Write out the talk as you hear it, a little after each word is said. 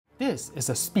This is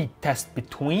a speed test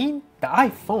between the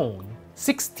iPhone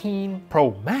 16 Pro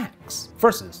Max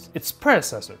versus its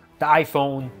predecessor, the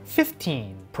iPhone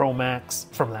 15 Pro Max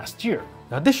from last year.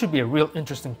 Now this should be a real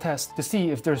interesting test to see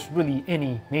if there's really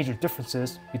any major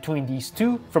differences between these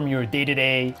two from your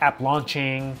day-to-day app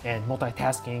launching and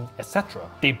multitasking, etc.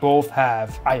 They both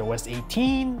have iOS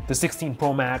 18. The 16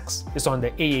 Pro Max is on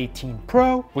the A18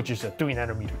 Pro, which is a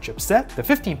 3nm chipset. The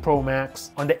 15 Pro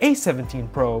Max on the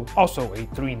A17 Pro, also a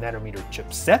 3nm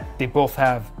chipset. They both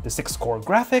have the 6-core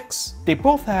graphics. They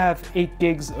both have 8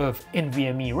 gigs of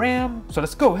NVMe RAM. So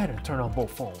let's go ahead and turn on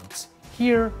both phones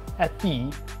here at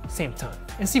the same time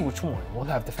and see which one will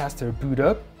have the faster boot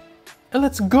up. And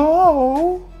let's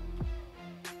go!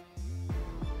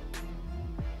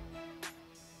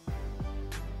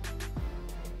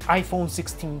 iPhone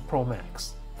 16 Pro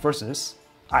Max versus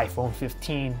iPhone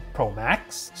 15 Pro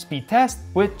Max. Speed test,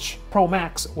 which Pro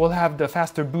Max will have the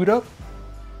faster boot up?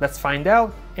 Let's find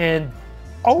out. And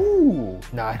oh,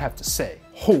 now I have to say,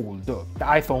 hold up. The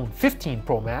iPhone 15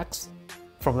 Pro Max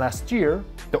from last year,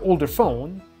 the older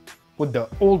phone with the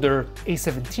older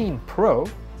A17 Pro,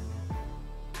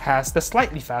 has the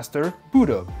slightly faster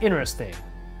boot up. Interesting.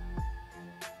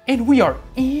 And we are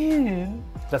in.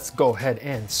 Let's go ahead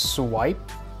and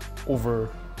swipe over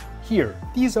here.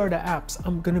 These are the apps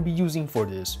I'm gonna be using for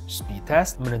this speed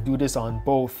test. I'm gonna do this on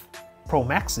both Pro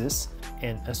Maxes,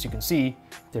 and as you can see,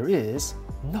 there is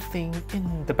nothing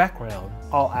in the background.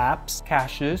 All apps,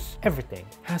 caches, everything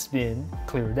has been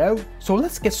cleared out. So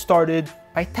let's get started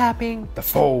by tapping the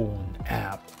phone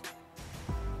app.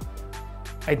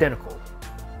 Identical.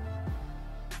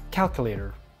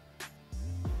 Calculator.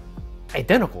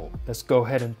 Identical. Let's go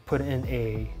ahead and put in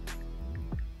a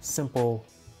simple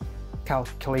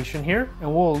calculation here,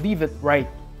 and we'll leave it right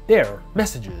there.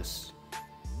 Messages.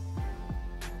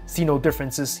 See no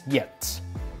differences yet.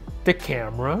 The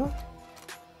camera.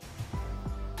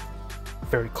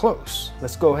 Very close.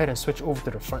 Let's go ahead and switch over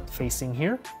to the front facing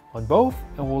here on both,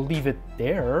 and we'll leave it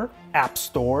there. App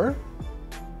Store.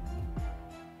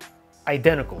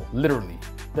 Identical, literally.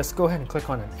 Let's go ahead and click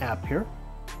on an app here.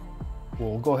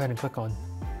 We'll go ahead and click on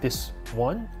this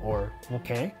one, or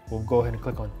okay, we'll go ahead and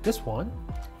click on this one,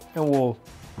 and we'll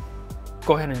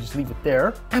go ahead and just leave it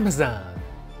there. Amazon.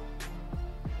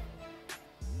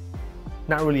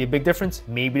 Not really a big difference.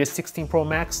 Maybe the 16 Pro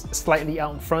Max slightly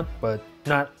out in front, but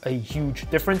not a huge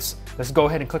difference. Let's go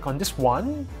ahead and click on this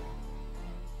one.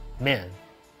 Man,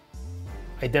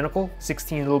 identical.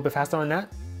 16 a little bit faster on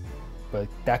that, but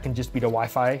that can just be the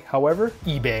Wi-Fi. However,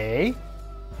 eBay, a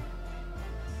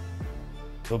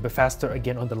little bit faster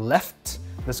again on the left.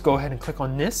 Let's go ahead and click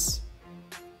on this.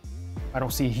 I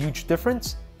don't see a huge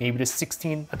difference. Maybe the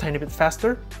 16 a tiny bit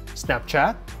faster.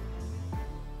 Snapchat,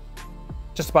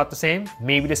 just about the same.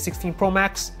 Maybe the 16 Pro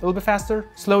Max a little bit faster.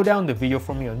 Slow down the video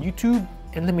for me on YouTube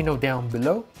and let me know down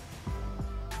below.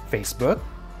 Facebook,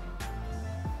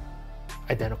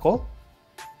 identical.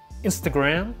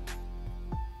 Instagram,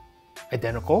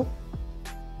 identical.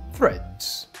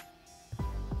 Threads,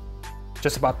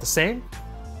 just about the same.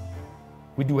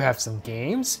 We do have some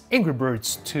games. Angry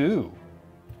Birds 2.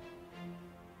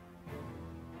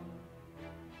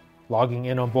 Logging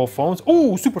in on both phones.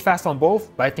 Oh, super fast on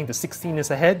both, but I think the 16 is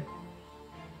ahead.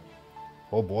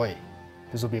 Oh boy,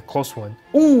 this will be a close one.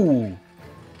 Ooh,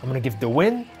 I'm gonna give the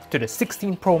win to the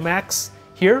 16 Pro Max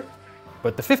here,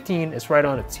 but the 15 is right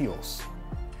on its heels.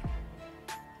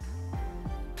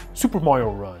 Super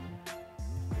Mario Run.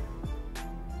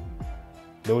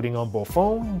 Loading on both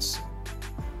phones.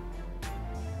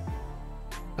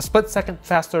 A split second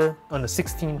faster on the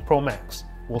 16 Pro Max.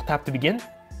 We'll tap to begin.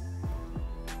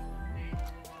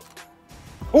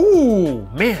 Oh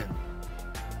man,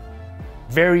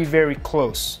 very, very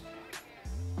close.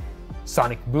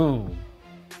 Sonic Boom.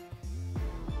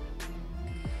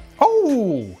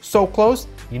 Oh, so close.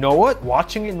 You know what?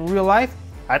 Watching it in real life,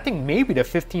 I think maybe the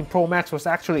 15 Pro Max was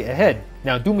actually ahead.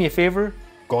 Now do me a favor,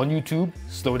 go on YouTube,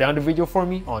 slow down the video for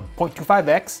me on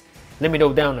 0.25x. Let me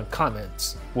know down in the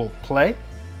comments. We'll play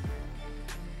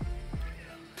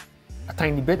a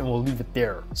tiny bit and we'll leave it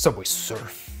there. Subway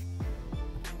Surf.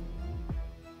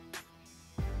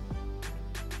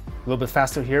 A little bit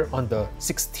faster here on the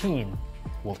 16.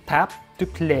 We'll tap to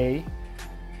play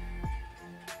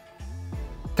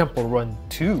Temple Run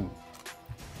 2.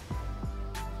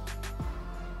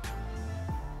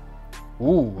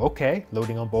 Ooh, okay,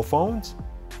 loading on both phones.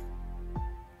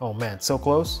 Oh man, so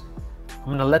close. I'm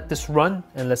gonna let this run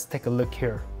and let's take a look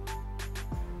here.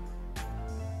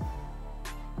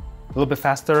 A little bit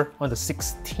faster on the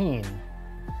 16.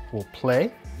 We'll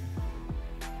play.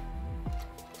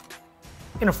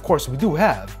 And of course, we do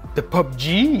have the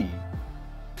PUBG.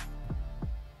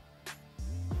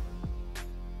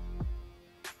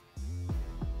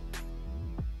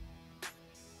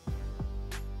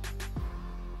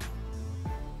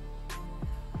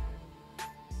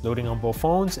 loading on both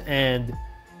phones, and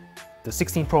the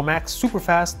 16 Pro Max super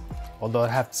fast, although I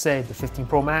have to say the 15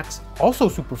 Pro Max also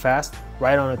super fast,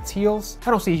 right on its heels.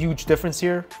 I don't see a huge difference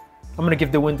here. I'm gonna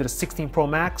give the win to the 16 Pro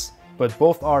Max, but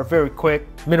both are very quick,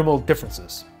 minimal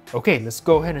differences. Okay, let's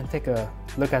go ahead and take a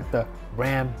look at the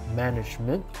RAM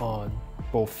management on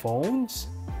both phones.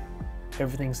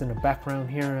 Everything's in the background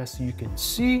here, as you can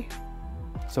see.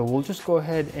 So we'll just go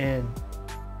ahead and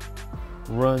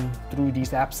run through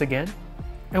these apps again,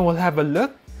 and we'll have a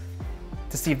look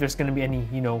to see if there's gonna be any,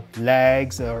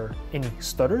 lags or any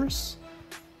stutters.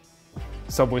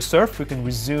 Subway Surf, we can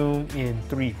resume in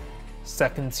 3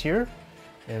 seconds here,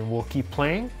 and we'll keep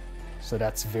playing. So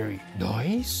that's very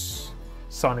nice.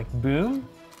 Sonic Boom.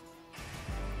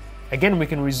 Again, we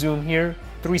can resume here,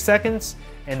 3 seconds,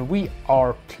 and we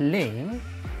are playing.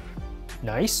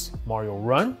 Nice. Mario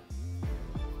Run.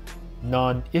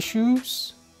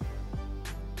 Non-Issues.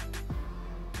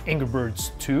 Angry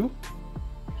Birds 2.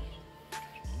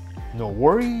 No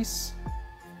Worries.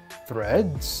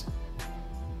 Threads.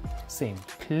 Same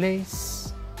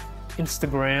place.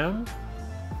 Instagram.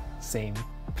 Same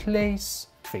place.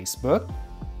 Facebook.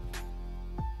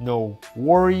 No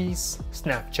Worries.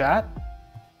 Snapchat.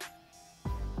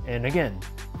 And again,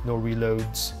 no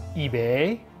reloads.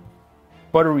 eBay.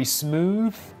 Buttery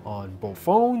Smooth on both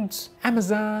phones.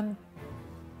 Amazon.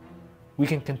 We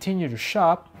can continue to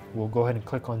shop. We'll go ahead and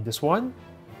click on this one.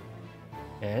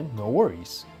 And no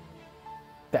worries.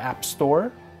 The App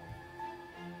Store.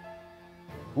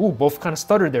 Ooh, both kind of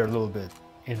stuttered there a little bit.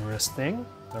 Interesting.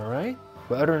 All right.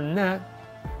 But other than that,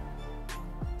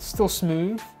 still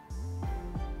smooth.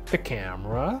 The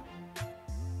camera.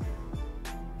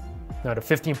 Now the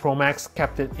 15 Pro Max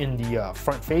kept it in the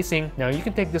front facing. Now you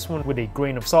can take this one with a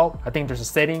grain of salt. I think there's a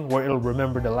setting where it'll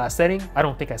remember the last setting. I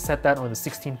don't think I set that on the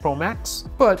 16 Pro Max,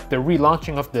 but the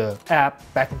relaunching of the app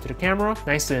back into the camera,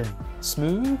 nice and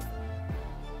smooth.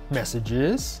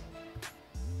 Messages,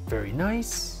 very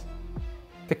nice.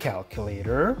 The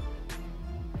calculator,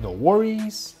 no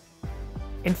worries.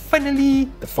 And finally,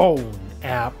 the phone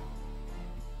app.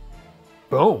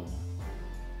 Boom.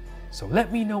 So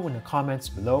let me know in the comments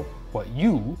below what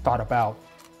you thought about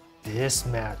this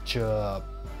matchup.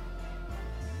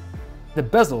 The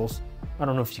bezels, I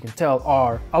don't know if you can tell,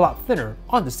 are a lot thinner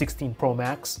on the 16 Pro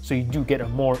Max, so you do get a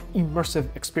more immersive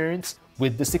experience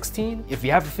with the 16. If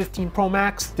you have a 15 Pro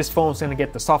Max, this phone's gonna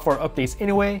get the software updates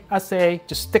anyway. I say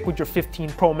just stick with your 15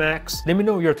 Pro Max. Let me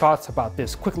know your thoughts about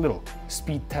this quick little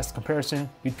speed test comparison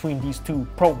between these two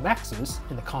Pro Maxes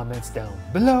in the comments down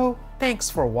below. Thanks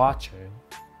for watching.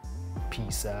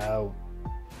 Peace out.